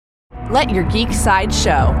Let your geek side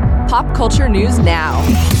show. Pop culture news now.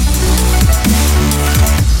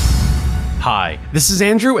 Hi, this is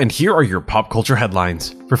Andrew, and here are your pop culture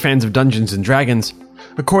headlines. For fans of Dungeons & Dragons,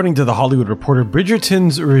 according to The Hollywood Reporter,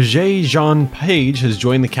 Bridgerton's Regé-Jean Page has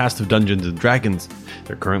joined the cast of Dungeons & Dragons.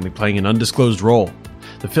 They're currently playing an undisclosed role.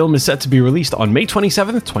 The film is set to be released on May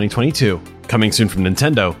 27th, 2022. Coming soon from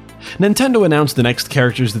Nintendo. Nintendo announced the next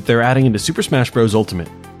characters that they're adding into Super Smash Bros. Ultimate.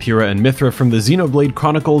 Pyrrha and Mythra from the Xenoblade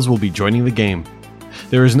Chronicles will be joining the game.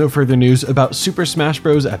 There is no further news about Super Smash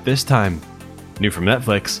Bros. At this time. New from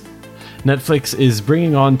Netflix. Netflix is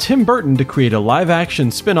bringing on Tim Burton to create a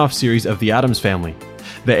live-action spin-off series of The Addams Family.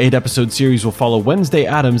 The 8-episode series will follow Wednesday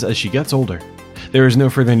Addams as she gets older. There is no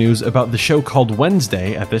further news about the show called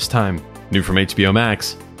Wednesday at this time. New from HBO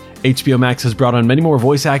Max. HBO Max has brought on many more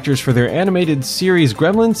voice actors for their animated series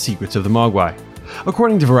Gremlins: Secrets of the Mogwai.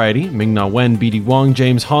 According to Variety, Ming-Na Wen, BD Wong,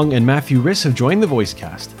 James Hong, and Matthew Rhys have joined the voice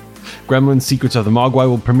cast. Gremlins: Secrets of the Mogwai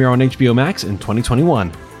will premiere on HBO Max in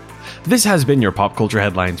 2021. This has been your Pop Culture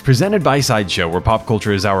Headlines, presented by Sideshow, where pop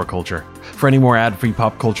culture is our culture. For any more ad-free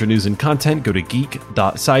pop culture news and content, go to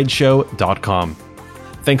geek.sideshow.com.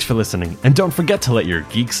 Thanks for listening, and don't forget to let your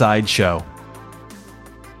geek side show.